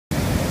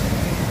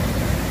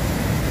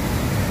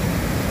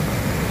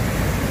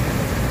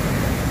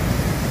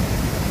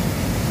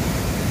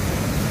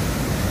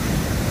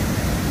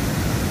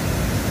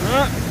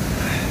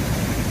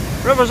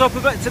River's up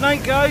a bit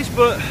tonight, guys,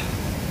 but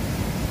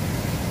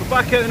we're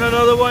back out in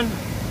another one.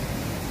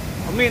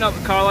 I'm meeting up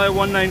at Carlisle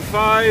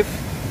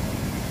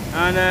 195,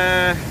 and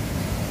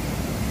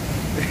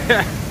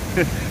yeah,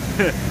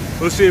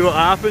 we'll see what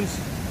happens.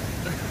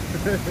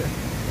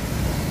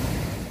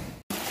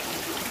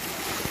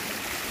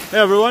 Hey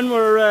everyone,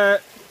 we're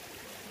at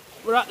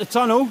the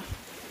tunnel.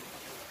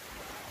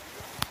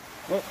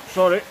 Oh,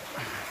 sorry.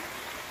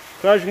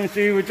 So as you can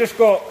see, we've just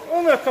got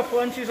only a couple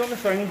inches on the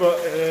thing, but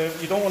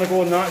you don't want to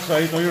go on that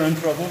side or you're in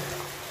trouble.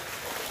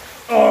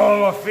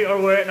 Oh, my feet are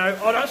wet now.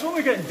 Oh, that's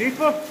only getting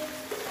deeper.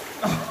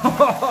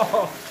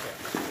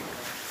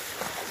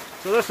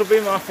 So this will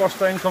be my first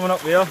time coming up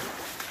here.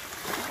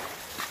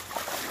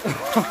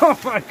 Oh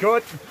my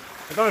god.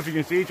 I don't know if you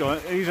can see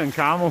John, he's in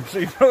camo, so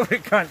you probably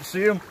can't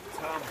see him.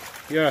 Tom,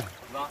 yeah.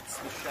 That's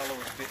the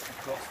shallowest bit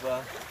across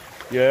there.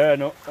 Yeah,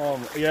 no,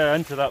 yeah,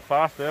 into that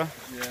path there.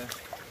 Yeah.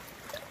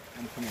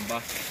 I'm coming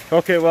back.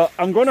 Okay, well,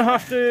 I'm gonna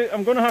have to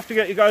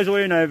get you guys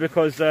away now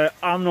because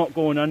I'm not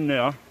going in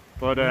there.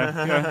 But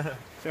yeah.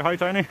 Say hi,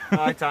 Tiny.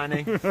 Hi,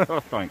 Tiny. Oh,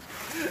 thanks.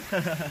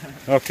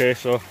 Okay,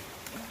 so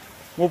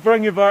we'll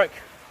bring you back.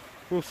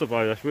 We'll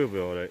survive this. We'll be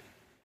all right.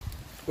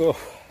 Oh,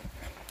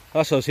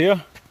 that's us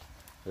here.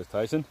 There's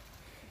Tyson.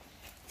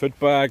 Food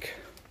bag.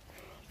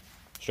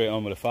 Straight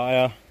on with the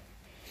fire.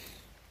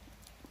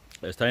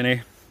 There's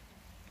Tiny.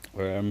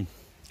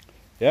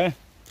 Yeah.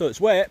 So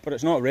it's wet, but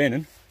it's not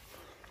raining.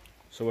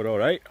 So we're all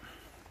right.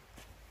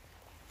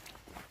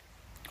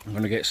 I'm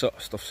gonna get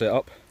stuff set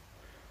up.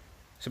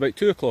 It's about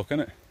 2 o'clock, isn't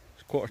it?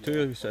 It's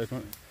 1:45. We said,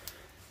 right?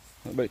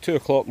 About 2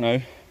 o'clock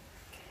now,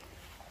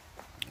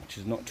 which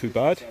is not too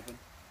bad.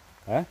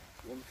 Huh?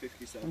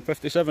 1:57.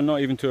 1:57.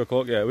 Not even 2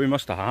 o'clock yet. We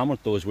must have hammered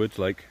those woods,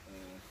 like.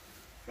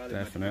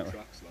 Definitely.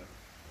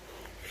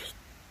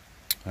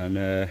 And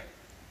I'm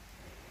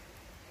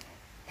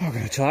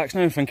gonna chillax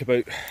now and think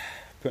about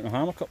putting a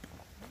hammock up.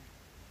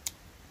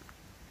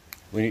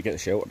 We need to get the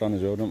shelter done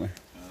as well, don't we?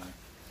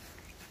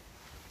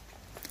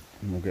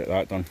 And we'll get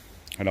that done.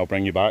 And I'll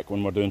bring you back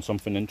when we're doing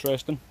something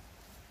interesting.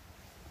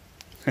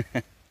 So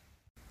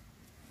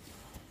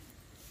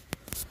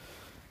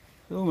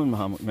I'm in my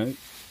hammock now.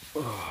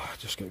 Oh,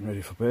 just getting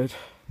ready for bed.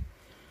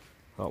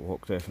 That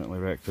walk definitely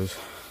wrecked us.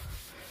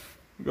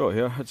 We got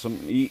here, had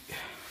something to eat.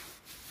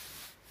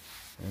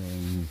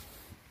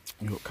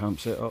 We got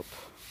camp set up.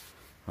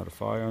 Had a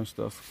fire and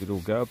stuff. Good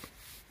old gab.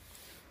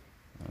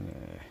 And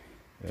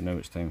yeah, now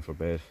it's time for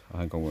bed. I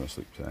think I'm going to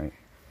sleep tonight.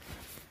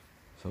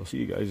 So I'll see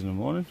you guys in the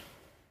morning.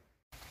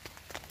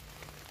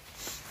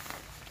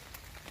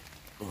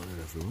 Morning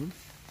everyone.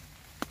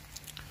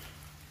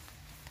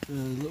 A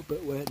little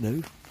bit wet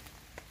now.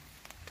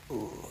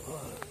 Oh,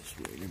 it's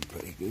raining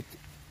pretty good.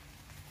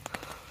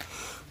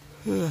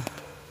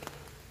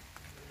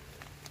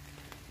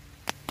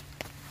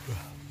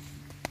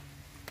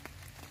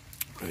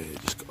 Right, I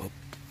just got up.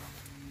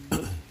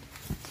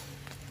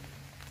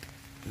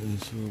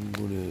 So I'm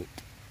going to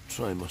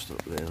try and muster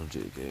up the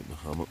energy to get in my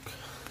hammock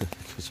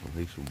because I'm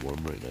nice and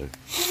warm right now.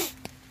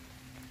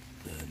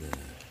 And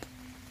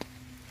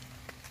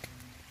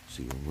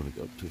see what I'm going to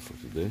get up to for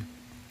today.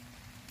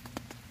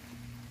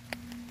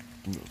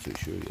 I'm not too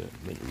sure yet.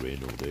 It's meant to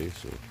rain all day,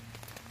 so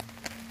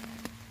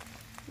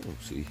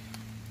we'll see.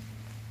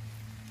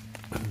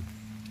 We'll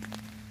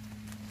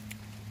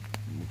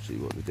see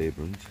what the day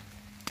brings.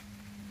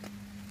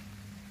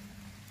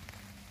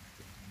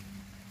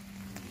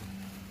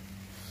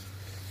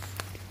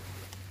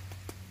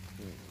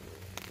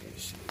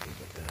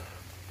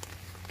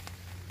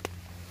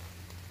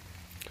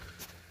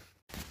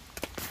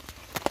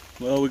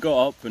 Well, we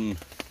got up and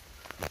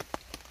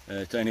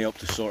Tiny up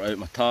to sort out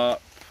my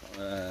tarp,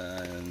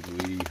 and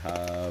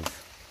I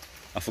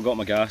forgot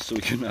my gas, so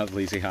we couldn't have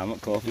lazy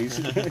hammock coffees.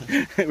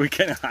 We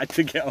kind of had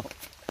to get up.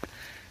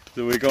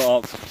 So we got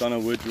up, done a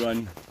wood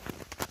run,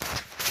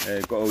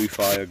 got a wee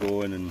fire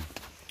going, and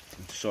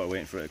just sort of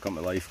waiting for it to come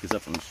to life because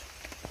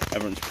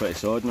everyone's pretty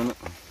sodding in it.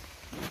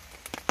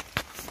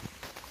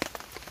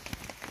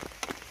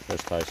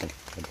 There's Tyson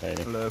and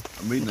Tiny. Hello,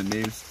 I'm reading the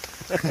news.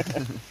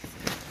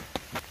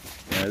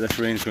 Yeah, this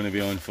rain's going to be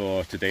on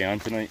for today and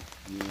tonight,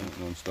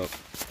 non-stop.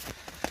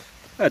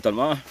 It doesn't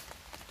matter.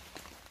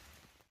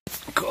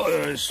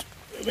 Because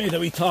we made a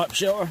wee tarp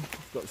shelter,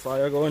 got the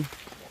fire going.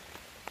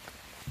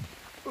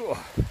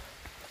 Oh,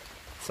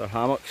 it's our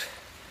hammock.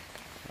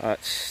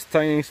 That's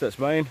Tiny's, that's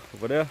mine,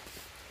 over there.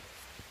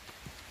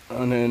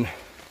 And then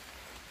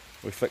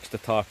we fixed the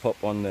tarp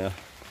up on there.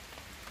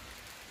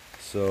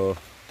 So,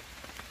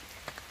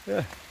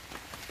 yeah.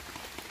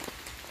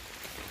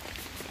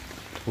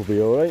 We'll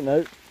be alright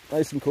now.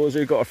 Nice and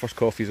cosy, got our first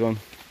coffees on.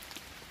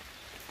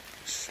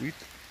 Sweet.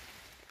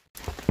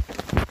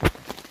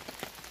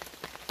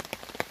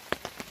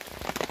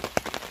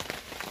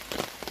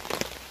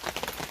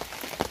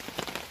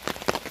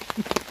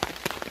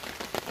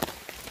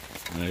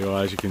 There you go,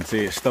 as you can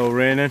see it's still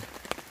raining.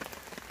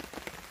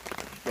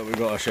 But we've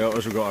got our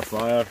shelters, we've got our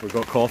fire, we've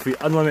got coffee,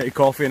 unlimited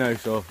coffee now,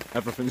 so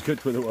everything's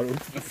good with the world.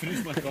 I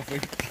finished my coffee.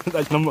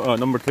 That's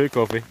number 2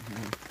 coffee.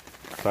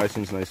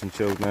 Tyson's nice and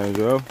chilled now as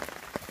well.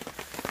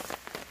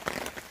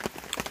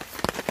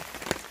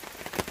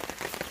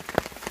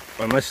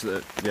 unless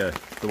yeah,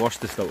 the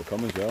worst is still to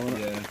come as well,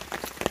 isn't it? Yeah.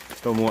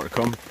 Still more to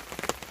come.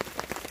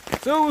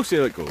 So we'll see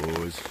how it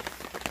goes.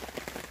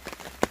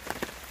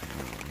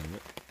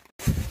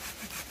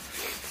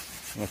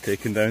 I'm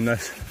taking down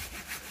this.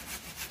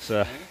 It's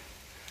a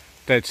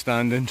dead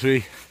standing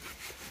tree.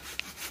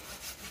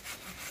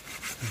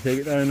 Take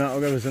it down,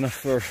 that'll give us enough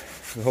for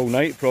the whole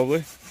night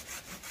probably.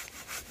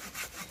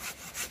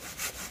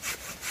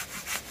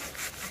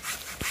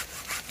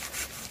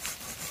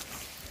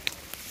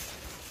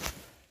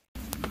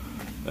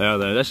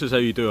 There, this is how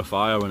you do a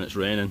fire when it's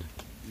raining.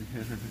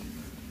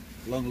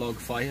 Long log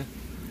fire.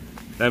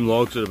 Them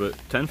logs are about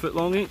 10 foot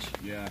long each.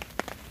 Yeah.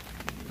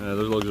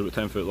 Those logs are about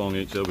 10 foot long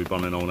each, they'll be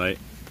burning all night.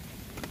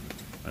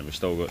 And we've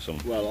still got some.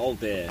 Well, all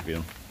day.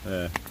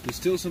 There's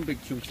still some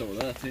big chunks over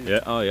there too.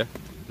 Yeah, oh yeah.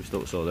 We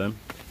still saw them.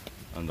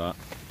 And that.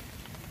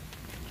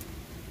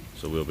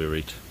 So we'll be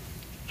right.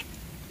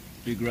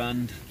 Be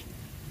grand.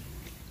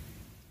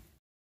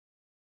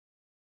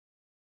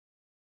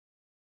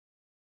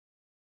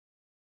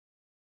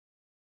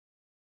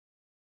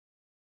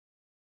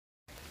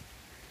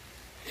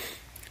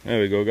 There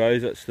we go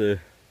guys, that's the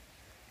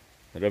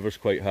river's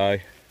quite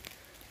high.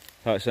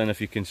 That's in,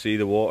 if you can see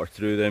the water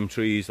through them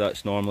trees,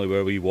 that's normally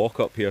where we walk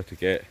up here to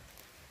get,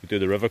 we do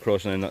the river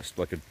crossing, and that's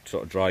like a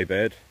sort of dry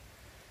bed.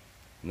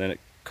 And then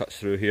it cuts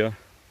through here,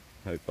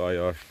 out by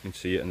our, you can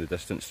see it in the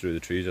distance through the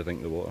trees, I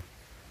think, the water.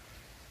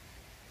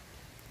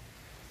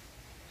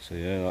 So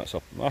yeah, that's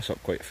up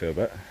quite a fair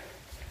bit.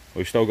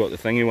 We've still got the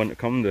thingy one to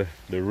come, the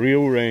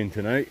real rain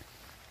tonight.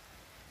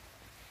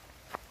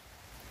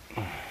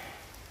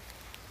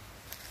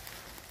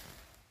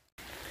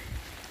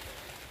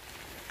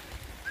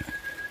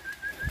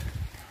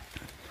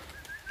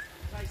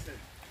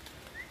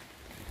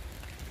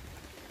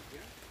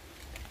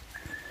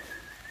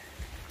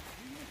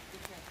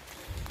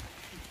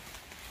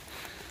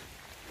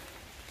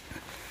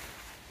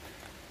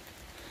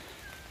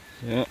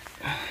 Yeah,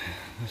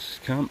 this is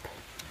camp.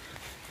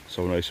 It's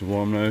all nice and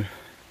warm now.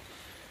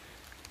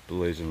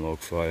 Blazing log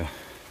fire.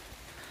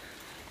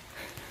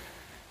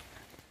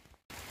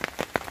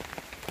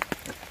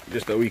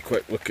 Just a wee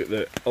quick look at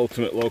the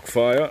ultimate log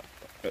fire.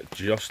 It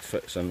just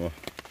fits in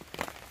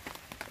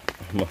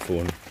my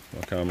phone,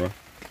 my camera.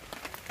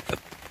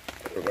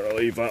 We're going to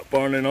leave that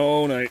burning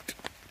all night.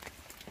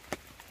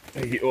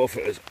 The heat off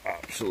it is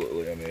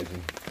absolutely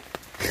amazing.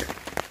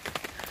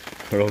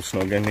 We're all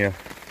snug in here.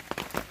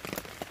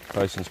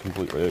 Tyson's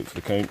completely out for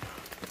the count.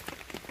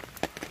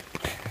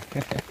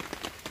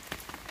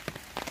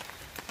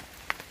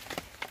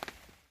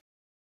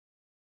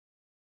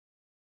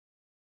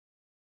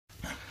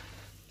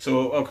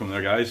 So welcome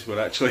there guys, we're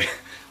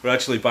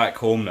actually back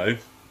home now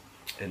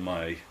in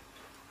my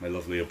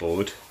lovely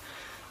abode.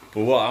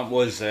 But what happened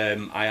was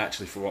I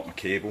actually forgot my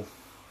cable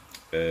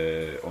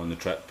on the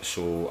trip,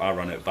 so I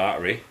ran out of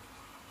battery.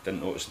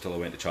 Didn't notice until I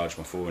went to charge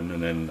my phone,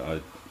 and then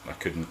I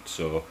couldn't,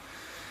 so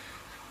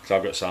I've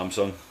got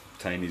Samsung.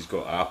 Tiny's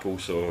got Apple,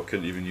 so I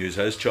couldn't even use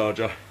his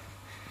charger.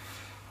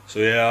 So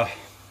yeah,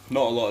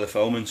 not a lot of the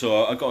filming,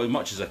 so I got as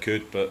much as I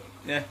could, but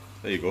yeah,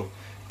 there you go.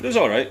 But it was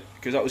alright,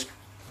 because that was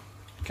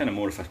kind of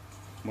more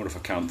of a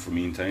camp for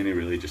me and Tiny,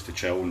 really, just to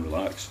chill and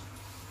relax.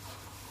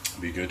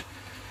 Be good.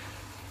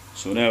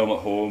 So now I'm at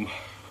home,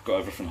 got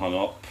everything hung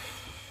up,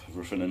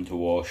 everything into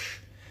wash.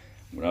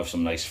 I'm gonna have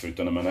some nice food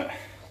in a minute,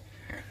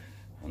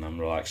 and I'm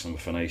relaxing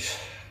with a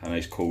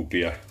nice cold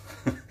beer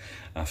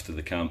after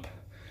the camp.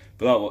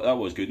 But that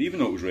was good, even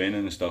though it was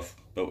raining and stuff.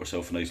 Built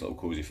herself a nice little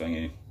cosy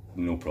thingy,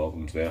 no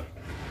problems there.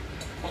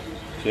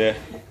 So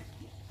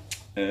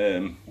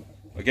yeah,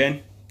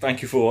 again,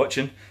 thank you for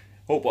watching.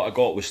 Hope what I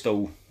got was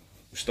still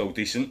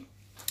decent.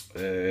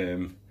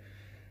 And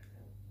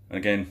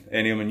again,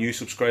 any of my new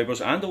subscribers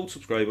and old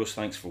subscribers,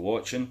 thanks for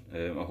watching.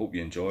 I hope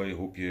you enjoy, I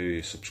hope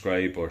you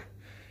subscribe or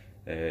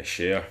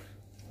share.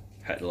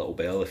 Hit the little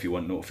bell if you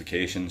want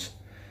notifications.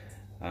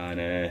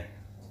 And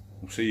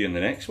we'll see you in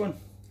the next one.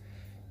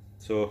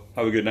 So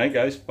have a good night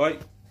guys, bye.